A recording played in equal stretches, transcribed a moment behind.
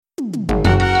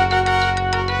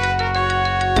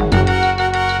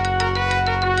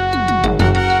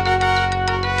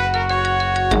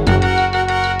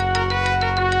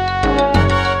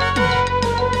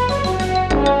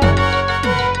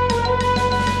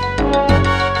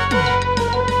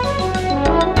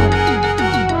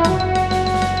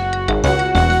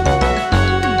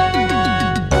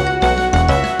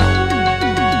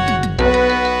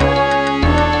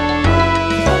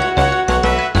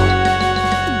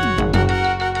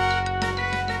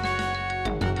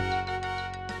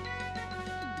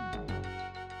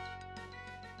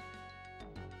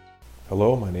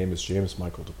Hello, my name is James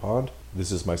Michael DuPont.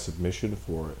 This is my submission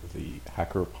for the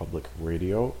Hacker Public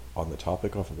Radio on the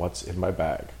topic of what's in my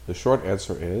bag. The short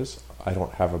answer is I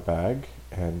don't have a bag,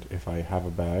 and if I have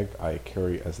a bag, I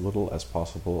carry as little as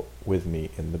possible with me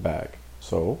in the bag.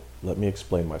 So, let me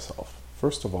explain myself.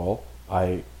 First of all,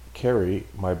 I carry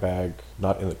my bag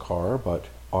not in the car, but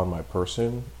on my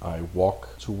person. I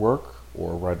walk to work,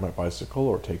 or ride my bicycle,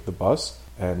 or take the bus.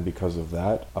 And because of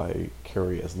that, I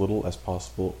carry as little as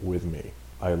possible with me.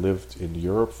 I lived in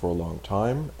Europe for a long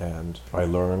time, and I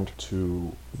learned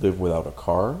to live without a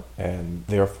car, and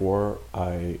therefore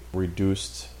I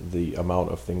reduced the amount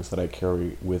of things that I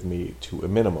carry with me to a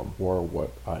minimum, or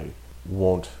what I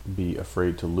won't be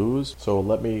afraid to lose. So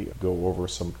let me go over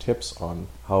some tips on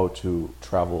how to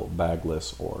travel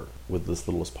bagless or with as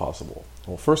little as possible.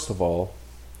 Well, first of all,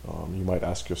 you might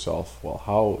ask yourself, well,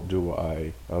 how do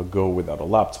I go without a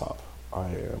laptop? I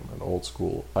am an old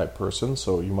school type person,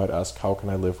 so you might ask, how can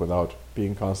I live without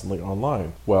being constantly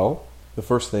online? Well, the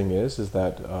first thing is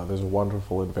that there's a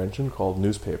wonderful invention called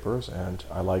newspapers, and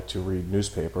I like to read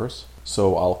newspapers.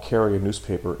 So I'll carry a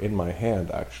newspaper in my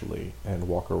hand, actually, and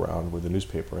walk around with a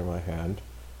newspaper in my hand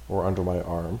or under my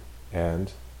arm.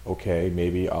 And, okay,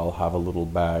 maybe I'll have a little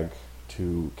bag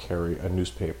to carry a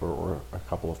newspaper or a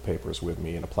couple of papers with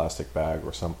me in a plastic bag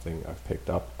or something I've picked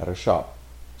up at a shop.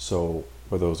 So,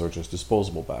 but those are just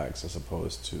disposable bags as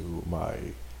opposed to my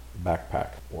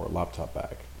backpack or laptop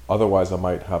bag. Otherwise, I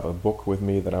might have a book with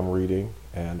me that I'm reading,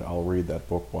 and I'll read that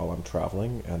book while I'm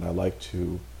traveling. And I like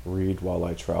to read while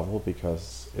I travel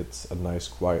because it's a nice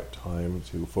quiet time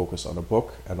to focus on a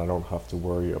book, and I don't have to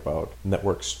worry about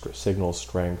network signal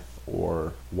strength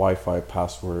or Wi-Fi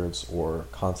passwords or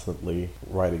constantly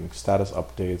writing status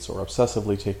updates or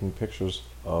obsessively taking pictures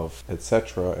of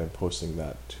etc. and posting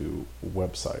that to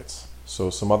websites. So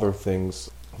some other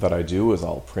things that I do is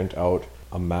I'll print out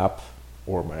a map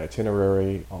or my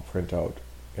itinerary, I'll print out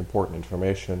important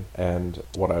information, and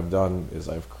what I've done is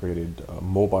I've created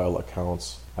mobile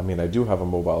accounts. I mean, I do have a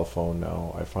mobile phone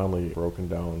now. I finally broken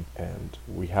down, and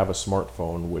we have a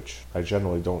smartphone, which I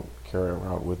generally don't carry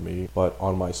around with me, but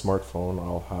on my smartphone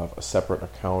I'll have a separate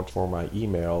account for my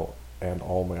email and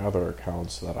all my other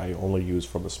accounts that I only use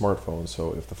from the smartphone.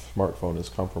 So if the smartphone is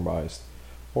compromised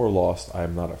or lost,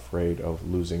 I'm not afraid of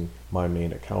losing my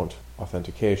main account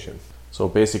authentication. So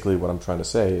basically what I'm trying to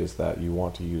say is that you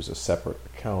want to use a separate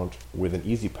account with an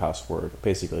easy password,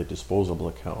 basically a disposable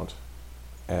account.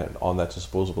 And on that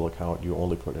disposable account, you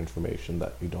only put information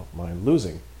that you don't mind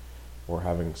losing or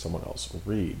having someone else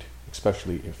read,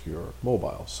 especially if you're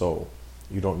mobile. So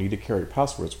you don't need to carry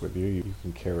passwords with you. You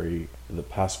can carry the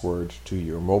password to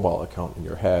your mobile account in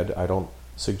your head. I don't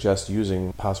suggest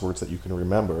using passwords that you can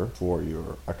remember for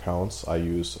your accounts. I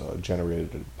use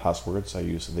generated passwords. I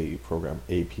use the program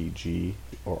APG,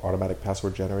 or Automatic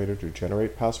Password Generator, to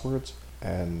generate passwords,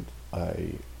 and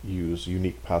I use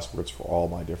unique passwords for all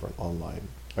my different online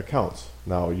accounts.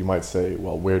 Now you might say,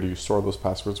 well, where do you store those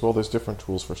passwords? Well, there's different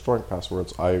tools for storing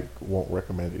passwords. I won't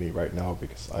recommend any right now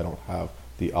because I don't have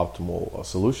the optimal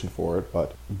solution for it,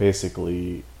 but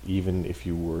basically, even if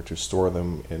you were to store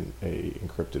them in a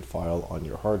encrypted file on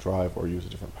your hard drive or use a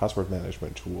different password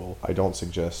management tool, I don't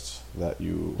suggest that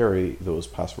you carry those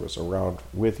passwords around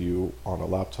with you on a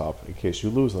laptop in case you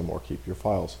lose them or keep your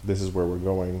files. This is where we're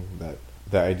going, that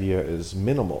the idea is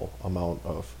minimal amount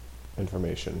of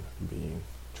information being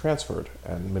transferred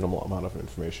and minimal amount of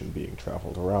information being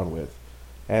traveled around with,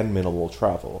 and minimal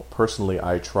travel. Personally,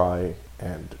 I try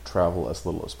and travel as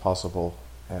little as possible,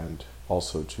 and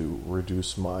also to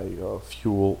reduce my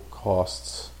fuel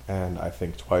costs, and I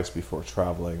think twice before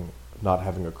traveling. Not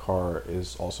having a car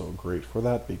is also great for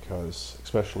that because,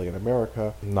 especially in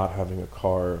America, not having a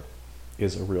car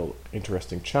is a real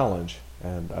interesting challenge,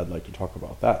 and I'd like to talk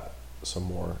about that some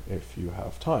more if you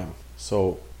have time.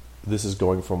 So this is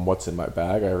going from what's in my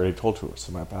bag. I already told you what's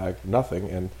in my bag, nothing,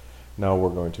 and now we're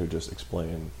going to just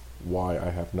explain why I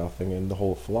have nothing and the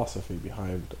whole philosophy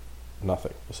behind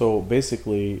nothing. So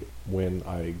basically, when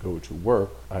I go to work,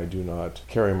 I do not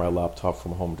carry my laptop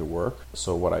from home to work.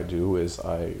 So what I do is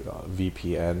I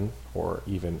VPN or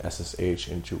even SSH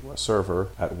into a server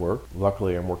at work.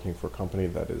 Luckily, I'm working for a company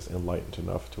that is enlightened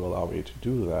enough to allow me to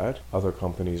do that. Other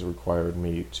companies required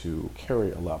me to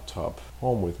carry a laptop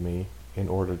home with me in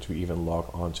order to even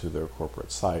log onto their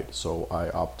corporate site. So I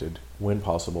opted, when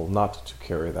possible, not to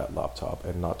carry that laptop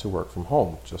and not to work from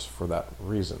home, just for that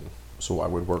reason. So I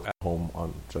would work at home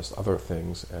on just other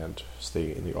things and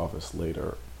stay in the office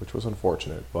later, which was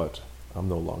unfortunate, but I'm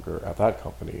no longer at that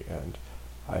company, and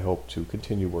I hope to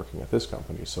continue working at this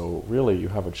company. So really, you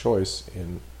have a choice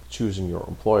in choosing your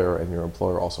employer, and your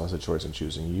employer also has a choice in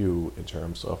choosing you in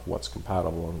terms of what's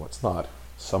compatible and what's not.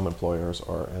 Some employers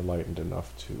are enlightened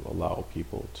enough to allow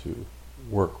people to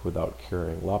work without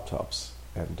carrying laptops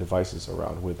and devices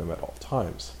around with them at all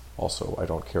times. Also, I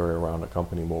don't carry around a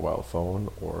company mobile phone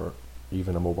or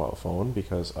even a mobile phone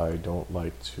because I don't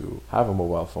like to have a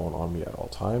mobile phone on me at all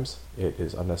times. It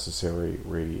is unnecessary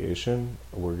radiation.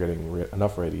 We're getting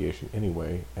enough radiation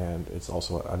anyway, and it's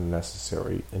also an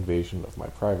unnecessary invasion of my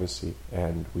privacy.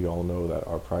 And we all know that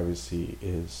our privacy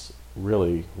is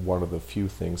really one of the few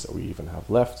things that we even have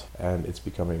left, and it's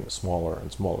becoming smaller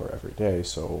and smaller every day.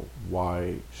 So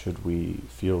why should we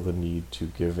feel the need to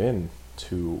give in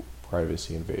to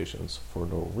privacy invasions for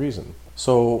no reason?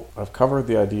 So I've covered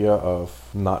the idea of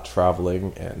not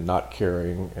traveling and not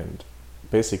carrying and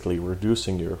basically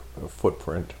reducing your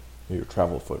footprint, your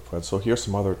travel footprint. So here's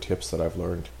some other tips that I've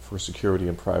learned for security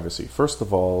and privacy. First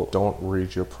of all, don't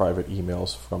read your private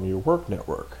emails from your work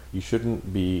network. You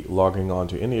shouldn't be logging on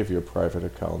to any of your private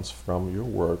accounts from your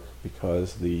work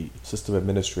because the system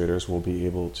administrators will be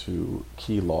able to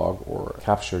keylog or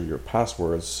capture your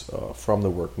passwords from the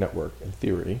work network in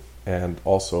theory, and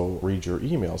also read your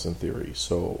emails in theory.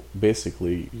 So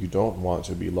basically, you don't want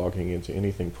to be logging into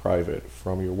anything private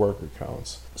from your work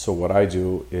accounts. So what I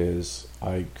do is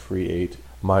I create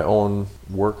my own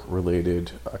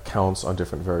work-related accounts on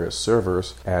different various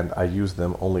servers, and I use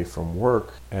them only from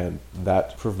work, and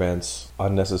that prevents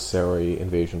unnecessary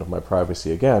invasion of my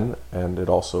privacy again, and it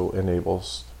also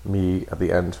enables me, at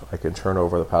the end, I can turn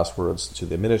over the passwords to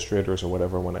the administrators or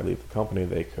whatever. When I leave the company,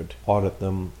 they could audit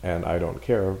them, and I don't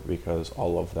care because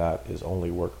all of that is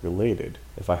only work related.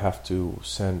 If I have to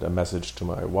send a message to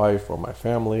my wife or my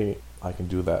family, I can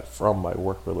do that from my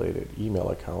work related email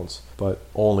accounts, but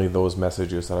only those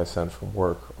messages that I send from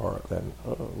work are then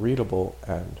readable,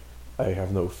 and I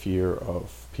have no fear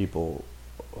of people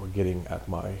or getting at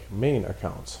my main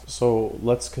accounts. So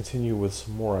let's continue with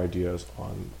some more ideas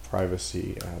on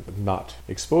privacy and not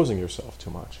exposing yourself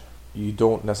too much. You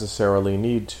don't necessarily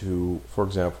need to, for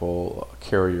example,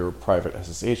 carry your private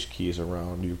SSH keys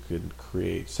around. You could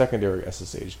create secondary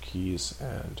SSH keys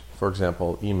and, for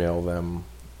example, email them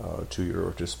to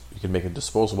your, you can make a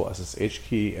disposable SSH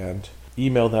key and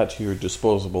email that to your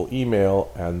disposable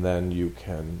email, and then you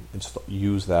can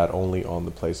use that only on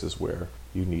the places where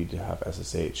you need to have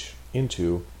SSH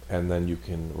into, and then you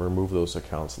can remove those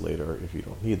accounts later if you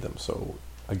don't need them. So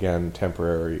again,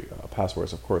 temporary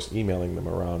passwords, of course, emailing them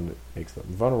around makes them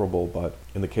vulnerable, but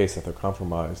in the case that they're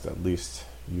compromised, at least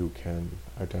you can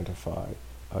identify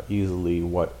easily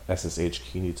what SSH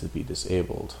key needs to be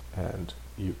disabled, and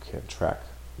you can track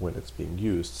when it's being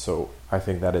used. So I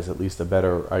think that is at least a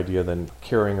better idea than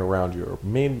carrying around your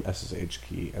main SSH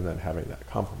key and then having that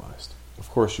compromised. Of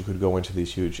course, you could go into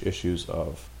these huge issues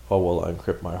of, oh, well, I'll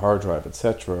encrypt my hard drive,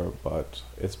 etc., but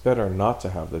it's better not to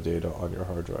have the data on your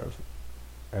hard drive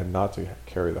and not to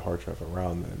carry the hard drive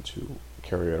around than to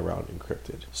carry it around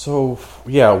encrypted. So,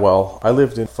 yeah, well, I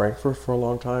lived in Frankfurt for a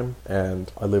long time,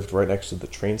 and I lived right next to the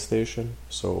train station.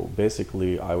 So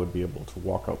basically, I would be able to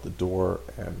walk out the door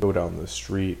and go down the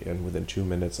street, and within 2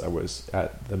 minutes, I was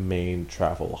at the main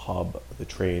travel hub, the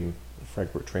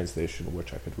Frankfurt train station,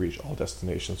 which I could reach all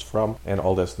destinations from, and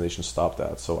all destinations stopped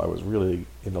at. So I was really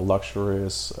in a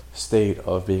luxurious state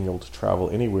of being able to travel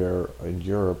anywhere in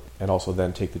Europe and also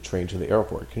then take the train to the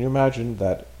airport. Can you imagine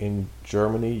that in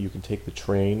Germany you can take the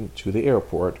train to the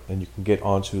airport and you can get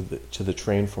onto the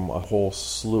train from a whole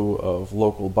slew of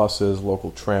local buses,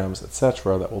 local trams,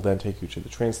 etc. that will then take you to the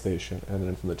train station, and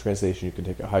then from the train station you can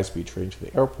take a high-speed train to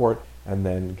the airport and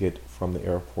then get from the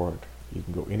airport you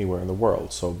can go anywhere in the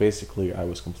world. So basically, I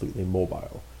was completely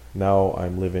mobile. Now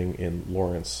I'm living in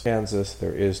Lawrence, Kansas.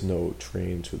 There is no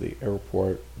train to the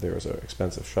airport. There's an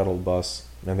expensive shuttle bus,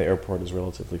 and the airport is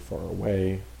relatively far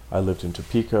away. I lived in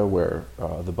Topeka, where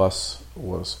the bus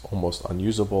was almost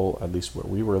unusable, at least where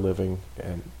we were living,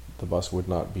 and the bus would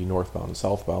not be northbound and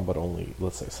southbound, but only,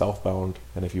 let's say, southbound.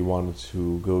 And if you wanted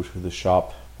to go to the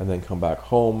shop and then come back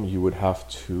home, you would have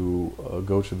to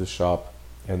go to the shop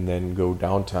and then go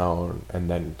downtown and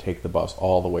then take the bus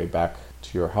all the way back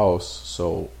to your house.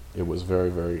 So it was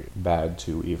very, very bad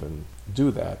to even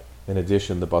do that. In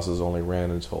addition, the buses only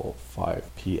ran until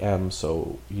 5 p.m.,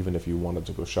 so even if you wanted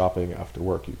to go shopping after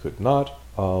work, you could not.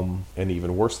 And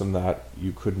even worse than that,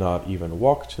 you could not even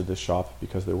walk to the shop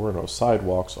because there were no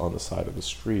sidewalks on the side of the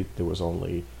street. There was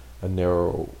only a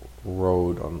narrow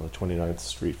road on the 29th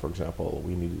Street, for example,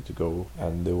 we needed to go,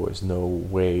 and there was no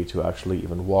way to actually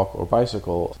even walk or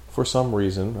bicycle for some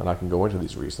reason, and I can go into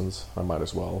these reasons, I might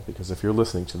as well, because if you're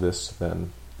listening to this,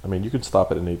 then I mean, you can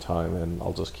stop at any time and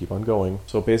I'll just keep on going.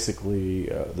 So basically,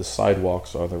 the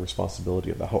sidewalks are the responsibility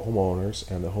of the homeowners,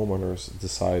 and the homeowners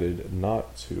decided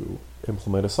not to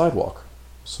implement a sidewalk.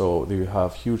 So you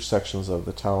have huge sections of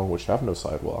the town which have no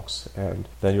sidewalks, and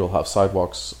then you'll have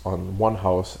sidewalks on one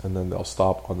house and then they'll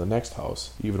stop on the next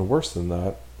house. Even worse than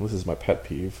that, this is my pet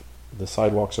peeve, the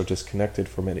sidewalks are disconnected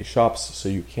from any shops, so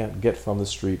you can't get from the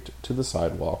street to the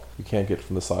sidewalk. You can't get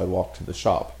from the sidewalk to the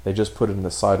shop. They just put in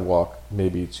the sidewalk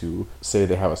maybe to say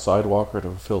they have a sidewalk or to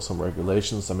fulfill some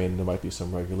regulations. I mean, there might be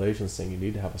some regulations saying you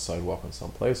need to have a sidewalk in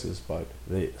some places, but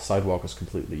the sidewalk is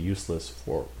completely useless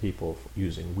for people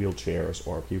using wheelchairs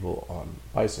or people on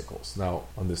bicycles. Now,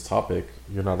 on this topic,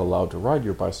 you're not allowed to ride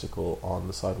your bicycle on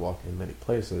the sidewalk in many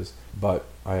places, but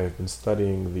I have been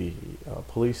studying the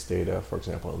police data, for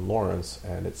example, in Lawrence,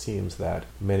 and it seems that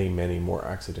many, many more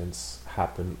accidents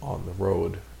happen on the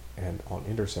road and on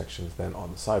intersections than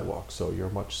on the sidewalk. So you're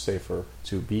much safer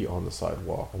to be on the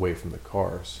sidewalk away from the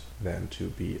cars than to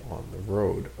be on the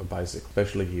road, a bicycle,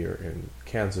 especially here in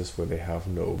Kansas where they have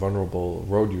no vulnerable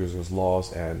road users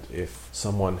laws, and if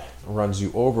someone runs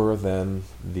you over, then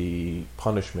the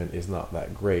punishment is not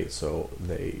that great. So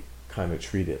they kind of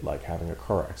treat it like having a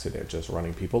car accident, just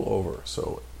running people over.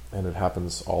 And it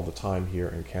happens all the time here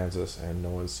in Kansas, and no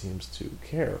one seems to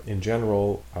care. In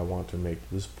general, I want to make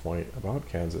this point about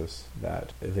Kansas,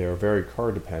 that they are very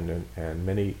car dependent, and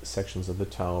many sections of the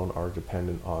town are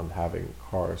dependent on having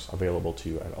cars available to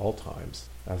you at all times.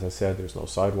 As I said, there's no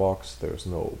sidewalks, there's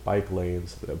no bike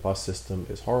lanes, the bus system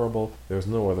is horrible, there's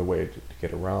no other way to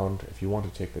get around. If you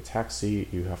want to take the taxi,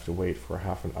 you have to wait for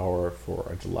half an hour for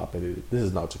a dilapidated, this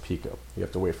is not Topeka, you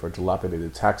have to wait for a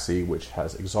dilapidated taxi which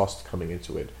has exhaust coming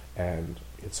into it, and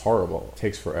it's horrible. It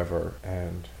takes forever,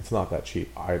 and it's not that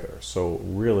cheap either. So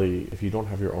really, if you don't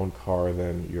have your own car,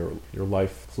 then your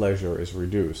life pleasure is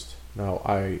reduced. Now,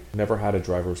 I never had a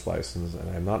driver's license, and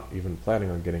I'm not even planning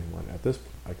on getting one at this point.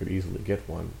 I could easily get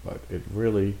one, but it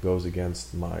really goes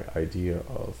against my idea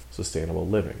of sustainable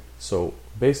living. So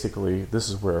basically, this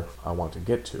is where I want to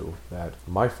get to, that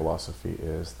my philosophy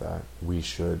is that we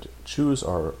should choose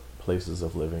our places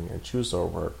of living and choose our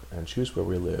work and choose where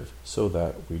we live so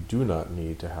that we do not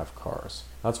need to have cars.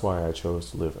 That's why I chose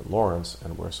to live in Lawrence,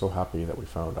 and we're so happy that we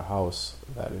found a house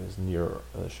that is near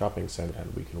a shopping center,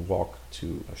 and we can walk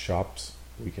to shops.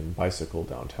 We can bicycle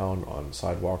downtown on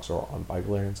sidewalks or on bike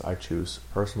lanes. I choose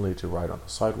personally to ride on the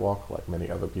sidewalk like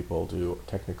many other people do.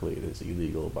 Technically it is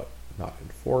illegal, but not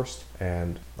enforced.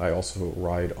 And I also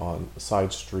ride on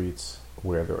side streets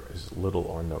where there is little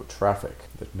or no traffic.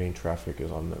 The main traffic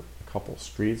is on a couple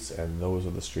streets, and those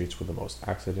are the streets with the most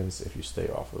accidents. If you stay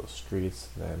off those streets,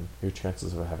 then your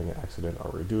chances of having an accident are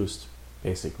reduced.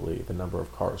 Basically, the number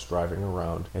of cars driving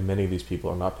around, and many of these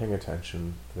people are not paying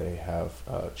attention. They have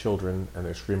children, and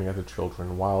they're screaming at the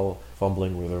children while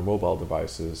fumbling with their mobile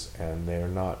devices, and they're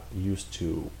not used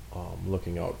to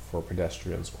looking out for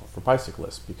pedestrians or for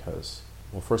bicyclists because,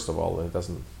 well, first of all, it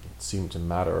doesn't seem to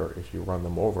matter if you run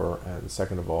them over, and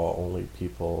second of all, only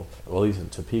people, well, at least in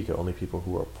Topeka, only people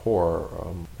who are poor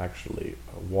actually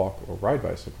walk or ride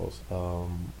bicycles.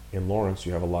 In Lawrence,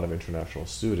 you have a lot of international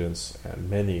students, and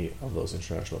many of those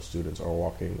international students are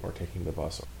walking or taking the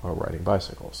bus or riding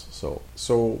bicycles.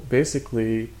 So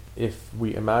basically, if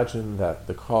we imagine that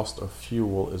the cost of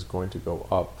fuel is going to go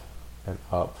up and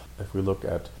up, if we look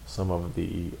at some of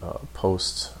the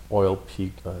post-oil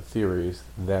peak theories,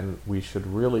 then we should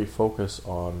really focus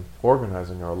on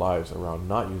organizing our lives around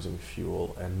not using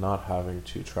fuel and not having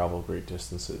to travel great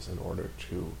distances in order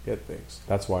to get things.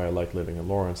 That's why I like living in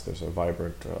Lawrence. There's a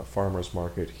vibrant farmers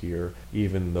market here,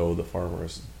 even though the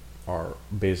farmers are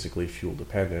basically fuel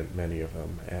dependent, many of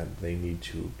them, and they need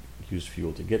to use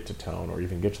fuel to get to town or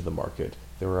even get to the market.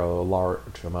 There are a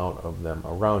large amount of them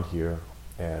around here,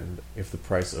 and if the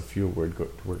price of fuel were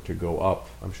to go up,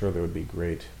 I'm sure there would be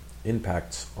great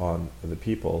impacts on the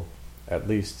people. At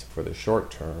least for the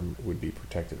short term, would be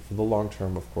protected. For the long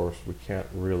term, of course, we can't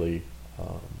really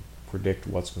predict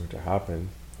what's going to happen.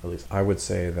 At least I would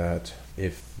say that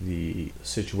if the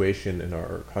situation in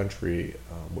our country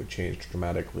would change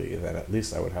dramatically, then at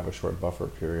least I would have a short buffer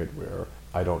period where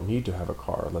I don't need to have a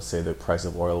car. Let's say the price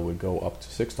of oil would go up to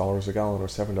 $6 a gallon or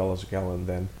 $7 a gallon,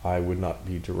 then I would not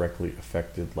be directly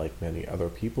affected like many other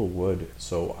people would.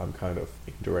 So I'm kind of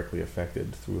indirectly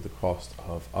affected through the cost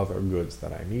of other goods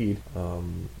that I need.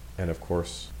 And of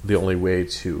course, the only way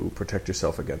to protect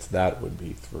yourself against that would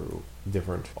be through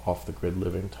different off-the-grid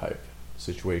living type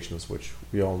situations which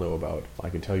we all know about. I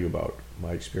can tell you about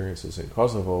my experiences in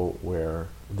Kosovo, where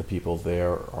the people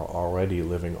there are already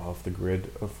living off the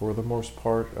grid for the most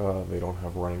part. They don't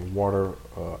have running water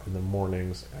in the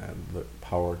mornings, and the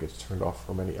power gets turned off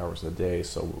for many hours a day,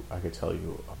 so I could tell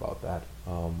you about that.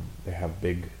 They have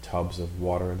big tubs of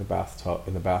water in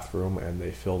the bathroom, and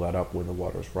they fill that up when the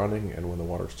water's running, and when the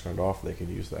water's turned off, they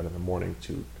can use that in the morning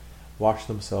to wash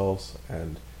themselves.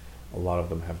 And a lot of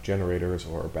them have generators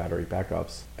or battery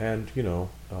backups, and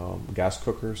gas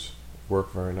cookers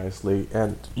work very nicely,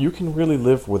 and you can really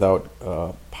live without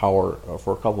power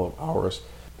for a couple of hours.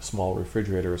 Small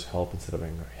refrigerators help instead of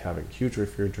having huge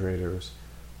refrigerators.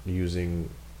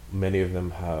 Many of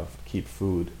them keep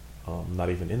food not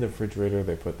even in the refrigerator.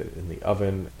 They put it in the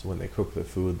oven. So when they cook the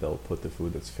food, they'll put the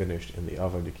food that's finished in the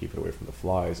oven to keep it away from the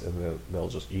flies, and then they'll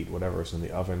just eat whatever's in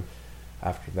the oven.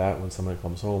 After that, when someone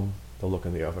comes home, they'll look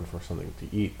in the oven for something to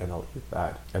eat, and they'll eat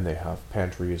that. And they have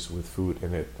pantries with food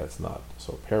in it that's not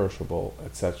so perishable,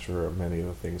 etc. Many of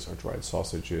the things are dried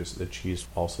sausages. The cheese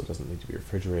also doesn't need to be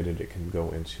refrigerated. It can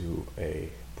go into a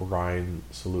brine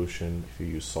solution. If you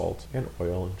use salt and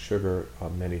oil and sugar,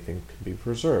 many things can be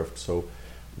preserved. So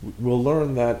we'll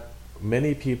learn that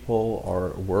many people are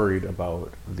worried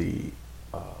about the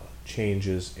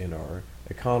changes in our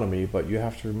economy, but you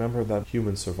have to remember that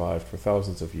humans survived for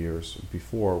thousands of years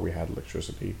before we had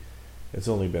electricity. It's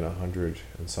only been 100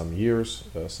 and some years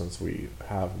since we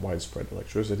have widespread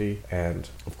electricity, and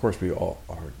of course we all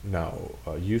are now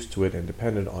used to it and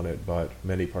dependent on it, but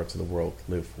many parts of the world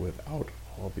live without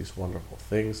all these wonderful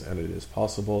things, and it is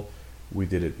possible. We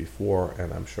did it before,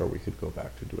 and I'm sure we could go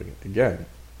back to doing it again.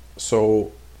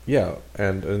 So yeah,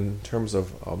 and in terms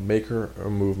of maker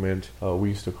movement, we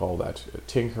used to call that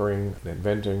tinkering and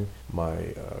inventing.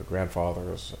 My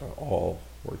grandfathers all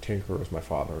were tinkerers, my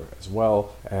father as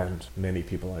well, and many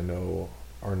people I know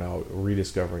are now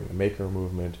rediscovering the maker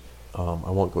movement. I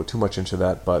won't go too much into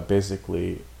that, but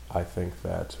basically I think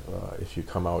that if you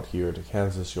come out here to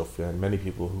Kansas, you'll find many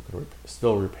people who can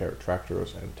still repair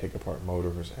tractors and take apart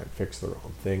motors and fix their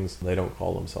own things. They don't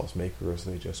call themselves makers,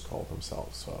 they just call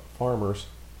themselves farmers.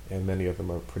 And many of them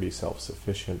are pretty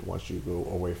self-sufficient. Once you go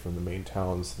away from the main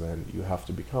towns, then you have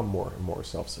to become more and more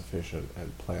self-sufficient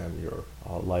and plan your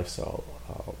lifestyle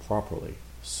properly.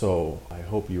 So I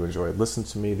hope you enjoyed listening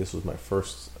to me. This was my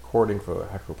first recording for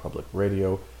Hacker Public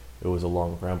Radio. It was a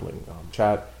long, rambling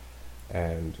chat.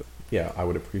 And yeah, I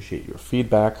would appreciate your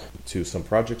feedback to some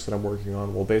projects that I'm working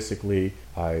on. Well, basically,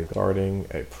 I'm starting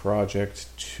a project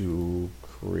to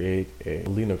create a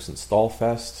Linux Install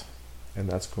Fest, and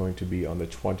that's going to be on the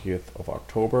 20th of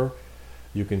October.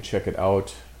 You can check it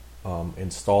out,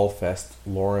 installfest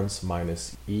Lawrence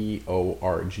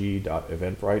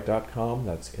 -eorg.eventbrite.com.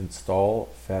 That's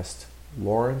installfest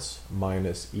Lawrence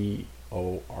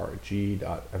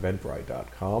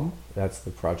 -eorg.eventbrite.com. That's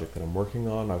the project that I'm working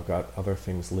on. I've got other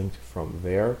things linked from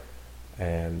there,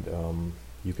 and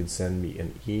you can send me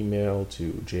an email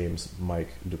to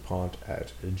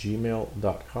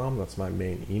jamesmikedupont@gmail.com. That's my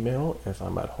main email. If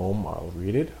I'm at home, I'll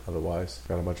read it. Otherwise, I've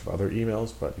got a bunch of other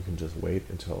emails, but you can just wait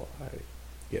until I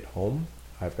get home.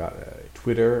 I've got a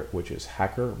Twitter, which is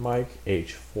HackerMike,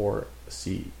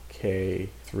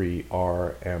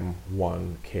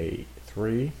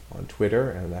 H4CK3RM1K3 on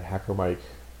Twitter, and that HackerMike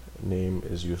name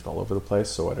is used all over the place,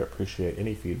 so I'd appreciate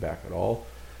any feedback at all.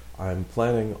 I'm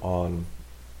planning on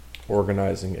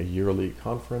organizing a yearly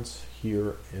conference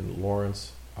here in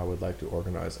Lawrence. I would like to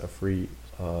organize a free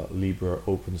Libre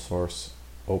open source,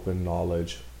 open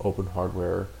knowledge, open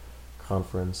hardware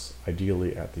conference,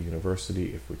 ideally at the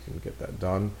university if we can get that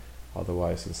done,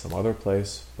 otherwise in some other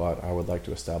place. But I would like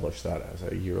to establish that as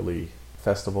a yearly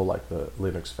festival like the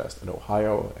Linux Fest in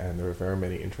Ohio, and there are very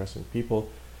many interesting people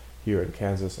here in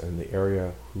Kansas and in the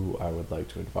area who I would like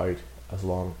to invite, as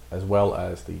well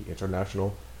as the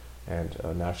international and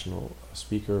national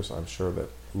speakers. I'm sure that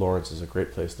Lawrence is a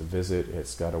great place to visit.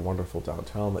 It's got a wonderful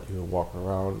downtown that you can walk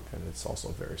around, and it's also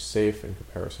very safe in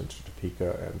comparison to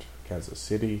Topeka and Kansas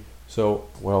City. So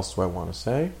what else do I want to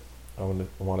say? I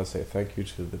want to say thank you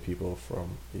to the people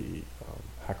from the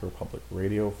Hacker Public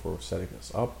Radio for setting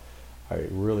this up. I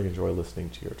really enjoy listening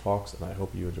to your talks, and I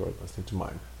hope you enjoyed listening to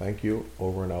mine. Thank you.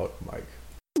 Over and out, Mike.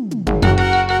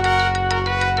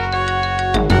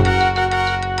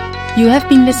 You have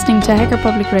been listening to Hacker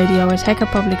Public Radio at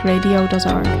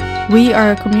hackerpublicradio.org. We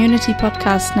are a community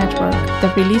podcast network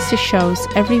that releases shows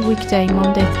every weekday,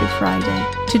 Monday through Friday.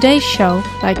 Today's show,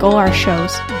 like all our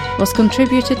shows, was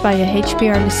contributed by a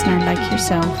HPR listener like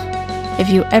yourself. If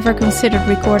you ever considered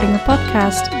recording a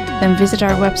podcast, then visit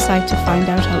our website to find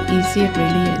out how easy it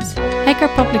really is. Hacker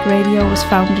Public Radio was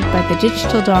founded by the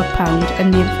Digital Dog Pound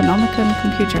and the Infonomicon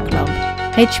Computer Club.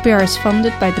 HPR is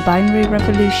funded by the Binary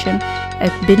Revolution at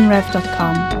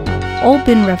binrev.com. All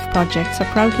BinRev projects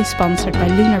are proudly sponsored by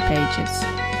Lunar Pages.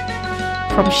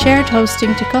 From shared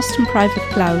hosting to custom private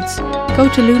clouds, go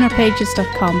to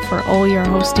lunarpages.com for all your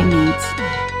hosting needs.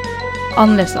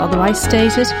 Unless otherwise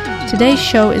stated, today's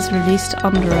show is released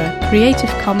under a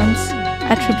Creative Commons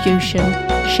Attribution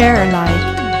Share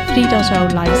Alike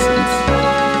 3.0 license.